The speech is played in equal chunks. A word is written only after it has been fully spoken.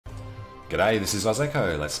G'day, this is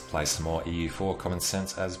Ozeco. Let's play some more EU4 Common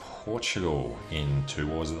Sense as Portugal in 2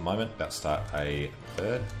 wars at the moment. About to start a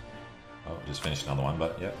third. Oh, just finished another one,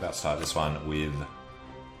 but yeah, about to start this one with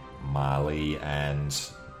Mali and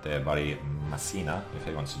their buddy Messina, if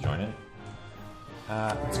he wants to join in.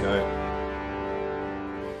 Let's go.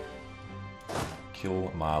 Kill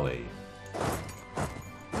Mali.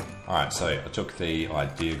 Alright, so I took the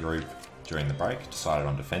idea group during the break, decided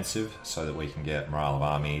on defensive so that we can get morale of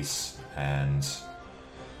armies and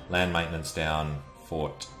land maintenance down,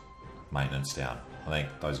 fort maintenance down. I think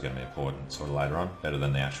those are going to be important sort of later on, better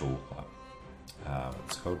than the actual,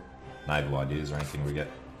 what's it called, naval ideas or anything we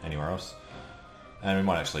get anywhere else. And we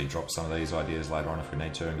might actually drop some of these ideas later on if we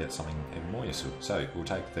need to and get something even more useful. So we'll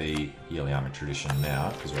take the yearly army tradition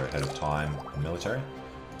now because we're ahead of time in military.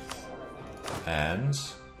 And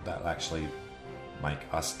that'll actually make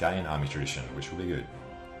us gain army tradition, which will be good.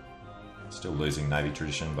 Still losing navy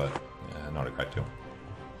tradition, but not a great deal.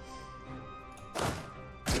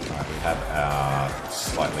 Alright, we have our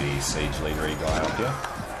slightly siege leadery guy up here.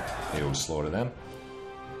 He will slaughter them.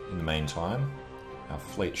 In the meantime, our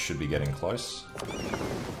fleet should be getting close. Okay,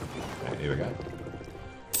 here we go.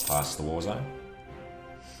 Past the war zone.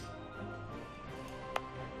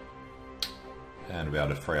 And we'll be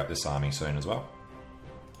able to free up this army soon as well.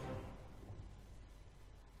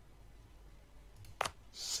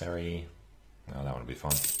 Seri. Oh, that one will be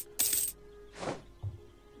fine.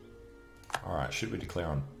 Alright, should we declare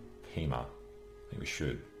on Pima? I think we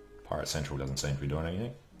should. Pirate Central doesn't seem to be doing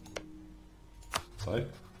anything. So,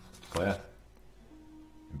 declare.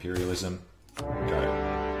 Imperialism. Go.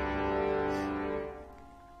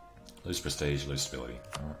 Lose prestige, lose stability.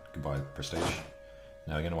 Alright, goodbye prestige.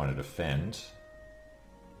 Now we're going to want to defend.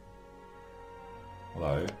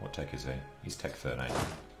 Although, what tech is he? He's tech 13.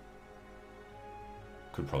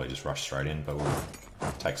 Could probably just rush straight in, but we'll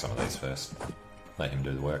take some of these first. Let him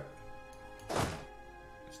do the work.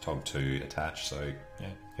 It's TOG 2 attached, so yeah,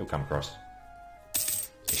 he'll come across.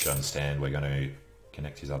 He should understand we're going to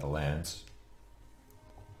connect his other lands.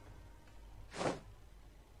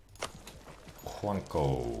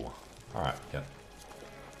 Quanco. Alright, yep.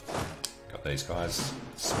 Got these guys.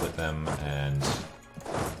 Split them and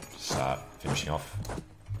start finishing off.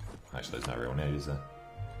 Actually, there's no real need, is there?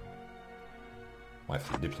 Wait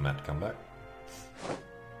for the diplomat to come back.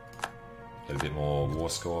 Get a bit more war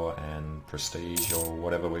score and prestige or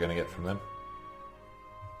whatever we're going to get from them.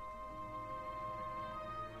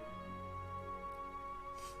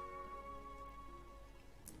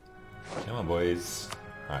 Come on, boys.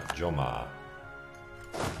 Alright, Joma.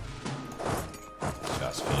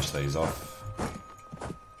 Just finish these off.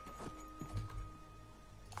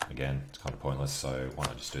 Again, it's kind of pointless, so why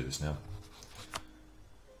not just do this now?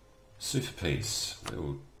 Sue for peace. We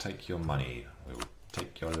will take your money. We will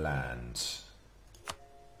take your land.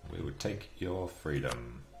 We will take your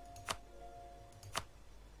freedom.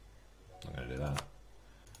 Not going to do that.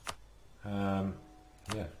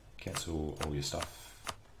 Yeah, cancel all your stuff.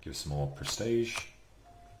 Give us some more prestige.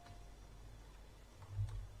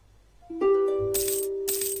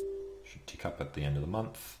 Should tick up at the end of the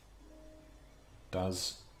month.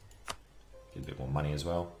 Does. Get a bit more money as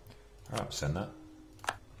well. Alright, send that.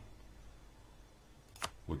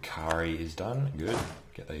 Wukari is done, good.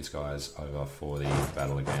 Get these guys over for the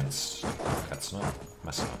battle against Messina.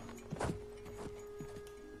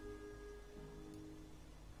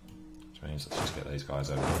 Which means let's just get these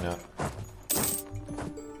guys over here now.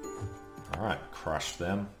 Alright, crush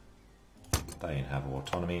them. They have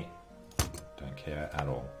autonomy. Don't care at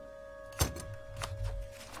all.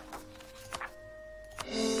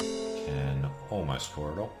 Can almost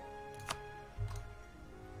core it all.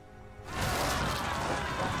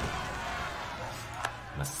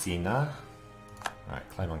 Messina. Alright,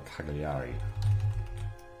 claim on Cagliari.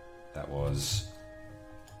 That was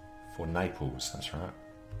for Naples, that's right.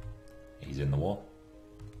 He's in the war.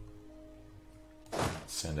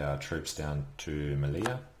 Send our troops down to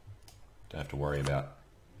Melilla. Don't have to worry about...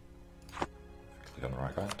 Click on the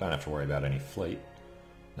right guy. Don't have to worry about any fleet.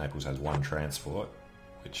 Naples has 1 transport,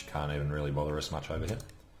 which can't even really bother us much over here.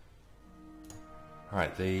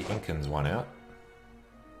 Alright, the Incans won out.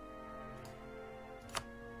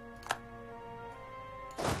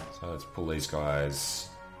 So let's pull these guys,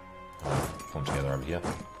 pull them together over here.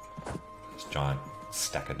 This giant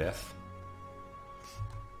stack of death.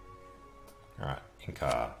 Alright,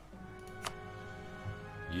 Inca.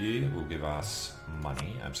 You will give us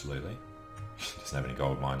money, absolutely. He doesn't have any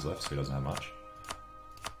gold mines left, so he doesn't have much.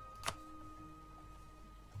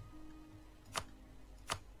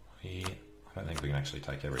 I don't think we can actually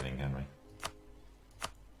take everything, can we?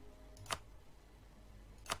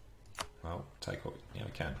 Well, take all... Yeah,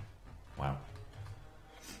 we can. Wow.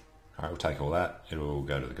 Alright, we'll take all that. It'll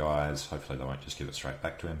go to the guys. Hopefully they won't just give it straight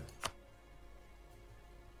back to him.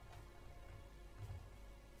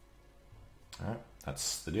 Alright,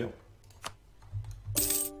 that's the deal.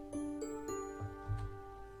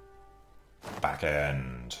 Back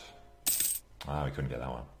end. Ah, we couldn't get that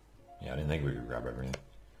one. Yeah, I didn't think we could grab everything.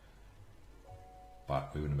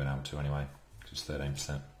 But we wouldn't have been able to anyway, because it's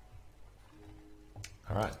 13%.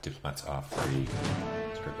 Alright, diplomats are free.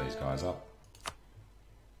 Let's grip these guys up.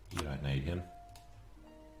 You don't need him.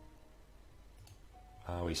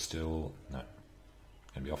 Are we still... No.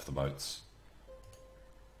 Gonna be off the boats.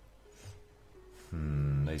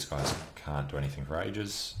 These guys can't do anything for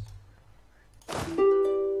ages.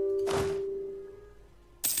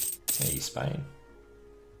 Hey, Spain.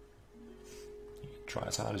 You can try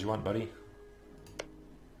as hard as you want, buddy.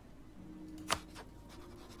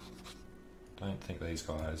 Don't think these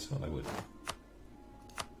guys... Well, they would.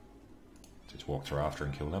 Just walk through after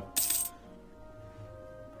and kill them.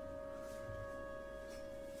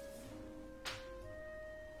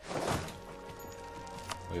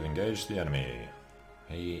 We've engaged the enemy.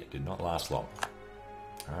 He did not last long.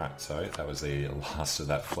 Alright, so that was the last of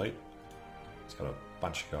that fleet. It's got a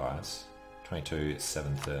bunch of guys. 22,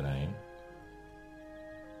 7, 13.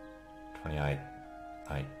 28,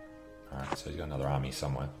 8. Alright, so he's got another army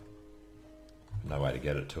somewhere. No way to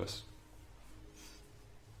get it to us.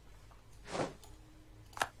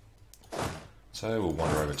 So we'll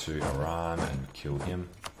wander over to Iran and kill him.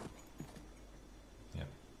 Yep.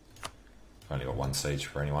 I've only got one siege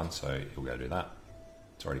for anyone, so he'll go do that.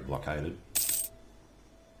 It's already blockaded.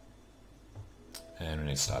 And we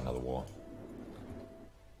need to start another war.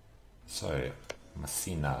 So,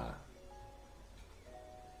 Messina.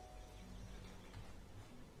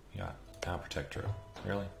 Yeah, our protectorate.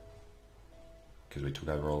 Really? Because we took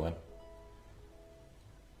over all them.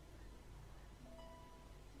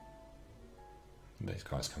 Where these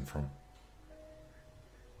guys come from?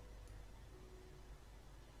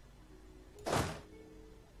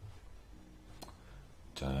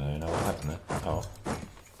 Don't know what happened there. Oh.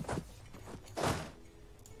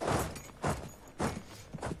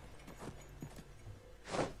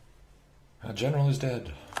 Our general is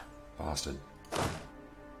dead. Bastard.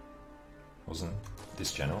 Wasn't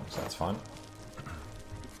this general, so that's fine.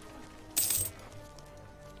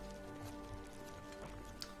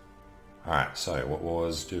 Alright, so what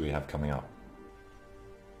wars do we have coming up?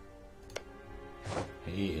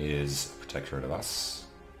 He is a protectorate of us.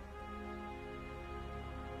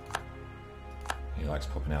 He likes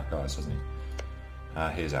popping out guys, doesn't he?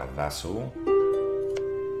 Here's our vassal.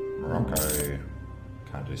 Morocco.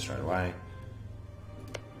 Can't do straight away.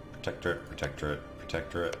 Protectorate, protectorate,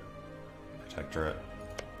 protectorate, protectorate.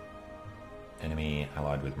 Enemy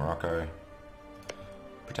allied with Morocco.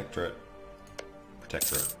 Protectorate,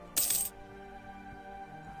 protectorate.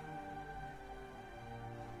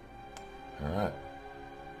 Alright.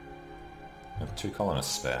 We have 2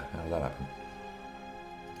 colonists spare. How did that happen?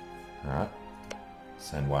 Alright.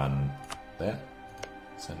 Send one there.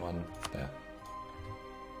 Send one there.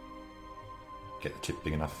 Get the tip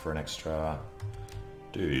big enough for an extra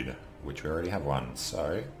dude, which we already have one,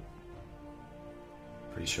 so...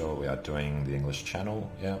 Pretty sure we are doing the English Channel,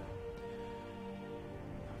 yeah.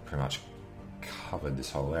 Pretty much covered this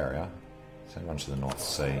whole area. Send one to the North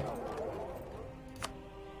Sea.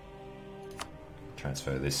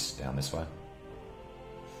 Transfer this down this way.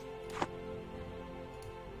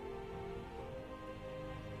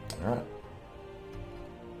 Alright.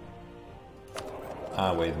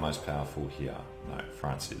 Are we the most powerful here? No,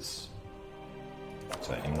 France is.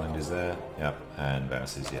 So England is there, yep, and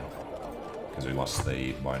Venice is here. Because we lost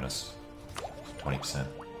the bonus, 20%,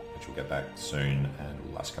 which we'll get back soon and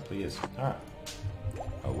will last a couple of years. Alright.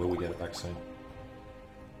 Oh, will we get it back soon?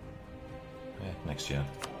 Yeah, next year.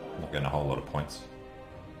 I'm not getting a whole lot of points.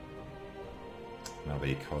 That'll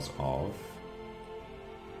be because of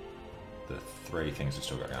the 3 things we've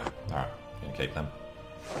still got going. Alright, gonna keep them.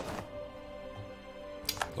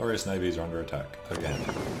 Glorious navies are under attack again.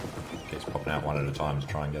 Keeps popping out one at a time to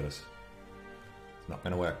try and get us. It's not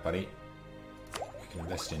gonna work, buddy. We can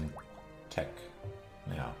invest in tech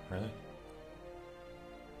now, really?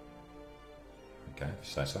 Okay, if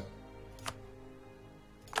you say so.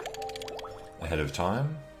 Ahead of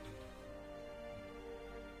time.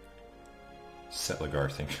 Settler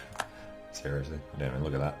growth thing. Seriously, I didn't even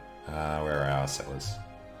look at that. Where are our settlers?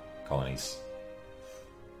 Colonies.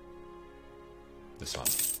 This one.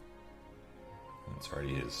 That's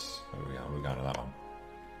already is. Where are we going? We're going to that one.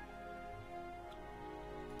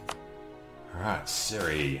 Alright,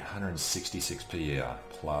 Siri, 166 per year,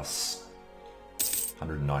 plus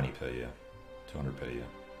 190 per year, 200 per year.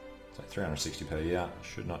 So 360 per year,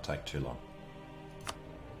 should not take too long.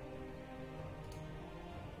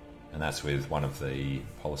 And that's with one of the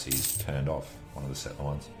policies turned off, one of the settler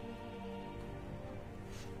ones.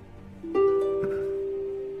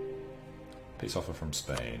 Peace offer from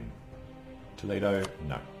Spain. Toledo,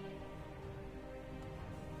 no.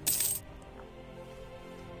 So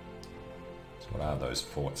what are those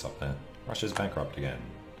forts up there? Russia's bankrupt again.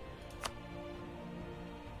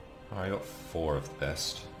 Oh, I got 4 of the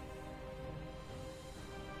best.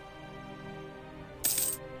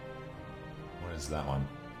 What is that one?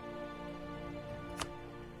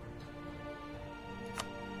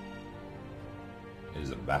 It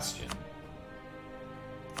is a bastion.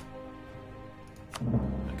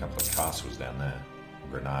 And a couple of castles down there.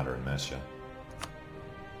 Granada and Murcia.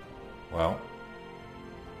 Well,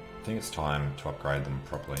 I think it's time to upgrade them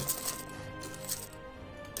properly.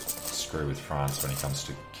 Screw with France when it comes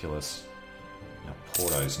to kill us. Now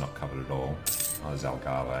Porto's not covered at all. Oh, there's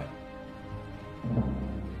Algarve.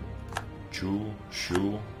 Chu,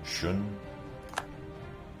 Shu, Shun.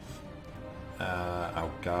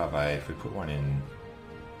 Algarve, if we put one in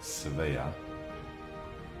Sevilla,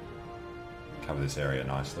 cover this area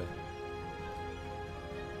nicely.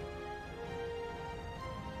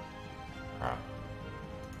 Alright,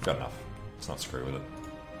 got enough. Let's not screw with it.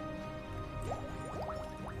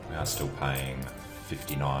 We are still paying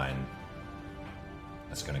 59.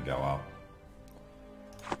 That's going to go up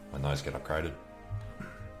when those get upgraded.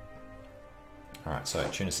 Alright, so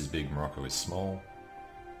Tunis is big, Morocco is small.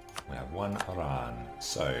 We have 1 Iran.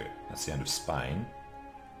 So that's the end of Spain.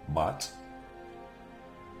 But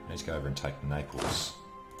we need to go over and take Naples.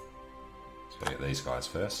 Let's go get these guys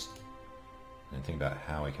first. And think about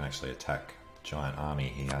how we can actually attack the giant army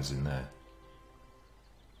he has in there.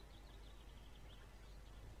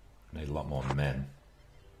 Need a lot more men.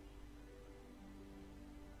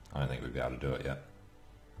 I don't think we'd be able to do it yet.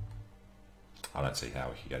 I don't see how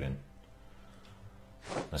we could get in.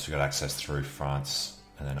 Unless we got access through France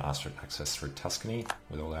and then ask for access through Tuscany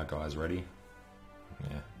with all our guys ready.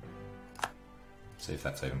 Yeah. See if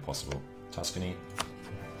that's even possible. Tuscany,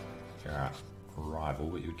 you're our rival,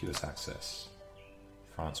 but you would give us access.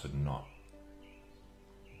 France would not.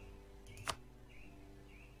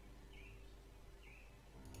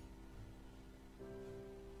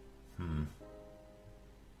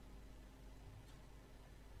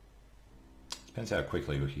 Depends how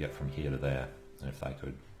quickly we could get from here to there. And if they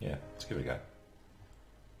could, yeah, let's give it a go.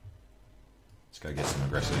 Let's go get some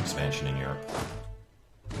aggressive expansion in Europe.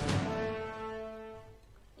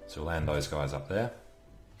 So we'll land those guys up there,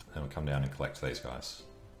 and we'll come down and collect these guys.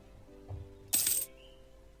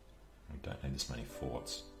 We don't need this many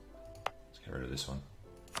forts. Let's get rid of this one.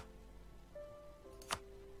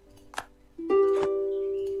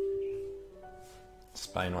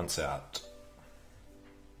 Spain wants out.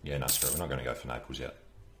 Yeah, no, screw it. We're not going to go for Naples yet.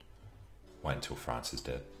 Wait until France is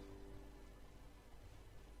dead.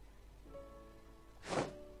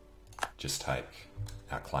 Just take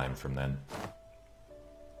our claim from then.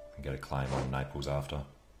 And get a claim on Naples after.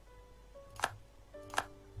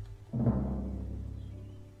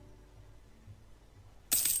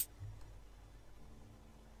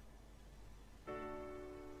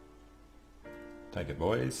 Take it,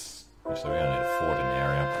 boys. Actually, we only need a fort in the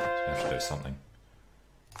area, so we have to do something.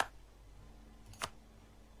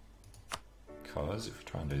 Because if we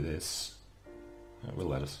try and do this, it will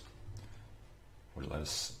let us. Would it let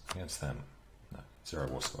us against them? No, 0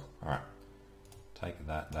 war score. Alright. Take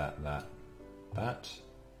that.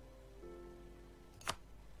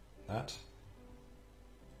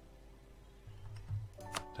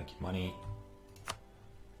 Take your money.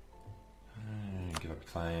 Give up your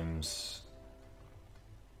claims.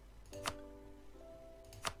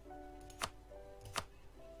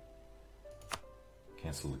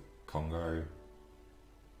 Cancel the Congo.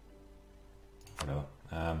 Whatever.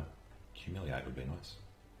 Humiliate would be nice.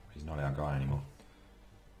 He's not our guy anymore.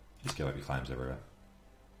 Just give up your claims everywhere.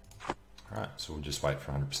 Alright, so we'll just wait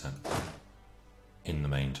for 100%. In the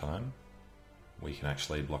meantime, we can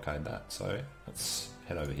actually blockade that. So let's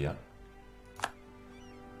head over here.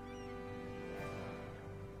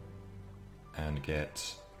 And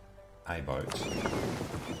get a boat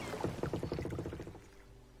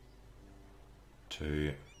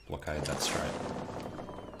to blockade that strait.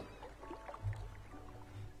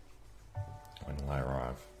 When will they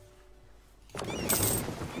arrive?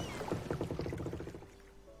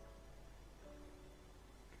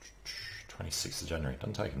 26th of January.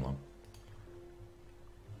 Doesn't take him long.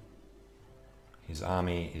 His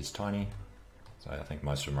army is tiny, so I think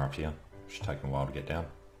most of them are up here. Should take him a while to get down.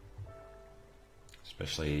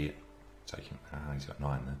 Especially taking... he's got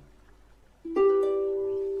 9 there.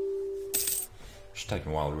 Should take a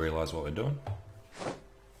while to realise what we're doing.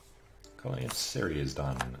 Colony of Syria is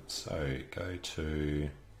done. So go to...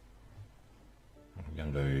 we're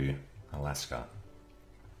going to do Alaska.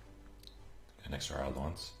 Go next to our other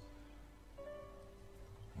ones.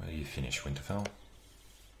 Where do you finish, Winterfell?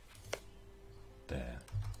 There.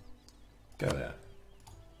 Go there.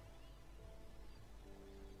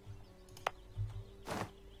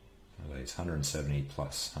 It's 170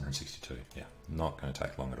 plus 162. Yeah, not going to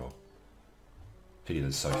take long at all. Pity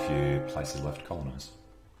there's so few places left to colonise.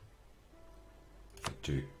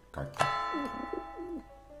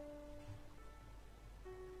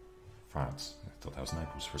 France. I thought that was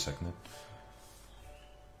Naples for a second then.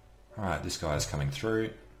 Alright, this guy's coming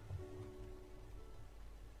through.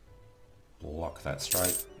 Block that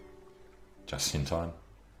straight. Just in time.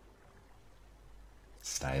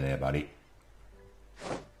 Stay there, buddy.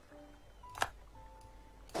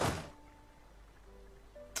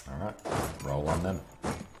 Alright, roll on them.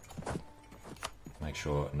 Make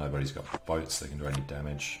sure nobody's got boats that can do any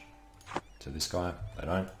damage to this guy. They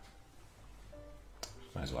don't.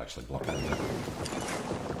 Might as well actually block that.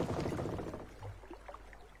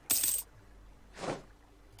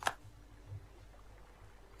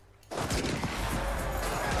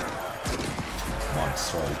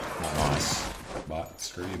 Sorry, not nice, but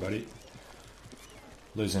screw you, buddy.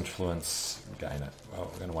 Lose influence, gain it. Well,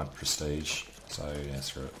 we're going to want prestige, so yeah,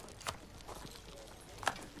 screw it.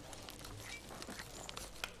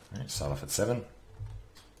 Alright, start off at 7.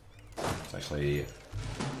 It's actually a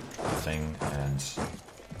thing, and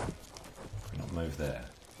not move there.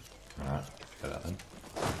 Alright, go that then.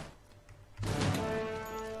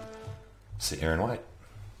 Sit here and wait.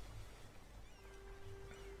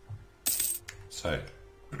 So,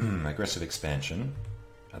 aggressive expansion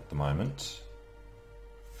at the moment.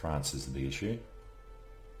 France is the big issue.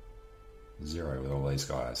 0 with all these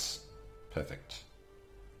guys. Perfect.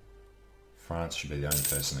 France should be the only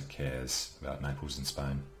person that cares about Naples and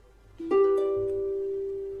Spain.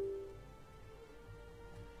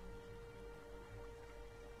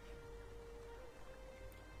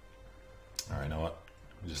 Alright, you know what?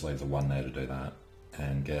 We'll just leave the 1 there to do that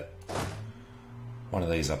and get one of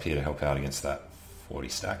these up here to help out against that 40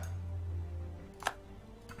 stack.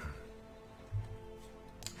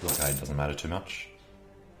 Blockade doesn't matter too much.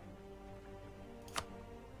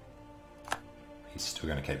 He's still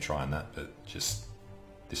going to keep trying that, but just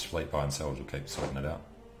this fleet by themselves will keep sorting it out.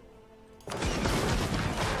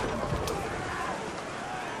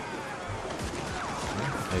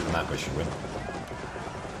 Even that we should win.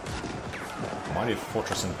 Mighty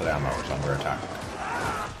Fortress in Palermo is under attack.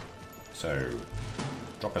 So,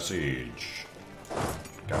 drop a siege.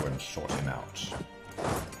 Go and sort him out.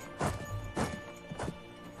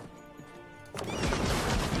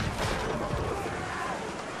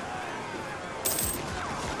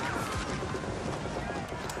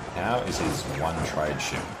 How is his 1 trade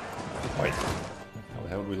ship? Wait, how the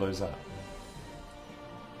hell did we lose that?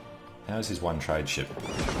 How is his 1 trade ship?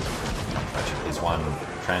 His 1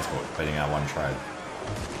 transport beating our 1 trade.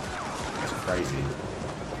 That's crazy.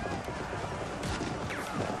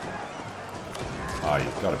 Oh,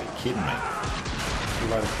 you've got to be kidding me. What a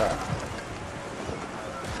load of crap.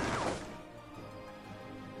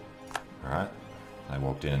 Alright, they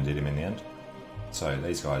walked in and did him in the end. So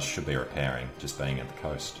these guys should be repairing, just being at the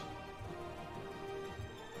coast.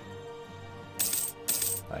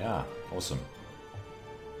 They are. Awesome.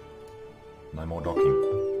 No more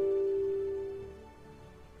docking.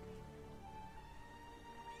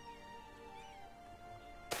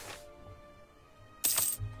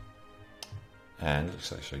 And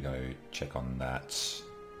let's actually go check on that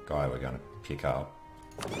guy we're going to pick up.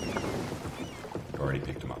 We've already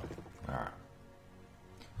picked him up. Alright.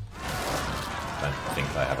 Don't think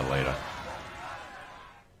they have a leader.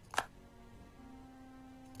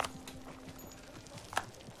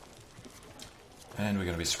 And we're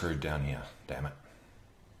going to be screwed down here. Damn it.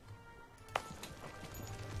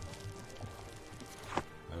 That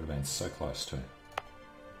would have been so close too.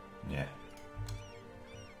 Yeah.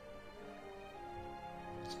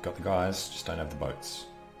 Got the guys, just don't have the boats.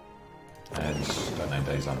 And don't need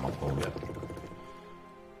these unmockballed yet.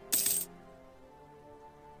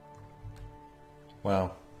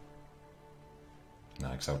 Well, no,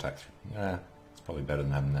 because they'll take... Yeah, it's probably better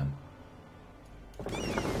than having them.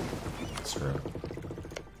 Screw it.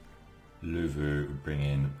 Luwu would bring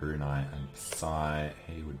in Brunei and Psy.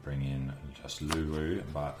 He would bring in just Luwu,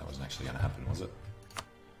 but that wasn't actually going to happen, was it?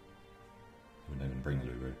 He wouldn't even bring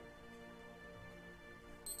Luwu.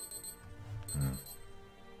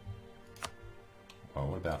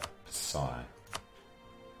 about Pasai?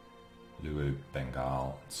 Luwu,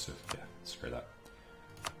 Bengal, yeah, screw that.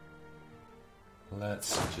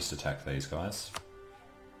 Let's just attack these guys.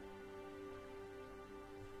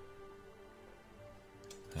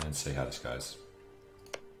 And see how this goes.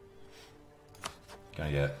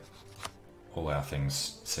 Gonna get all our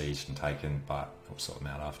things sieged and taken, but we'll sort them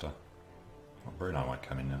out after. Well, Bruno won't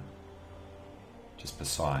come in now. Just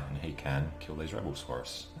Pasai, and he can kill these rebels for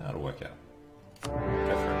us. That'll work out. Go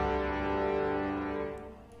for it.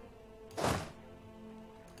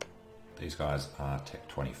 These guys are Tech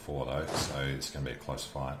 24 though, so it's going to be a close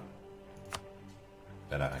fight.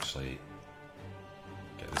 Better actually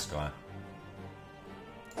get this guy.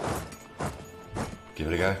 Give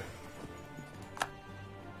it a go.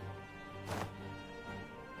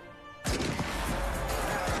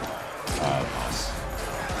 Nice.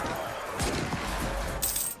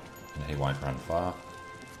 And he won't run far.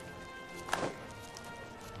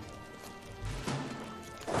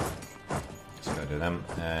 Just go to them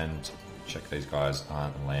and check these guys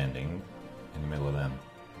aren't landing in the middle of them.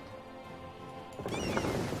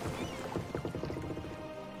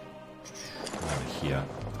 Over here,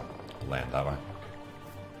 land that way.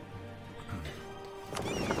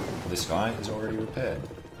 This guy is already repaired.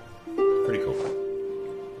 Pretty cool.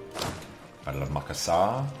 Battle of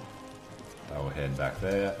Makassar. They'll head back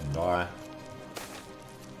there and die.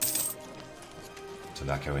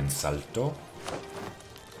 Tobacco in Salto.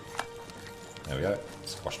 There we go.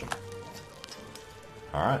 Squashed them.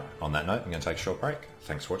 Alright, on that note, I'm going to take a short break.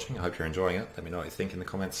 Thanks for watching. I hope you're enjoying it. Let me know what you think in the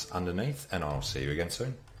comments underneath, and I'll see you again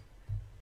soon.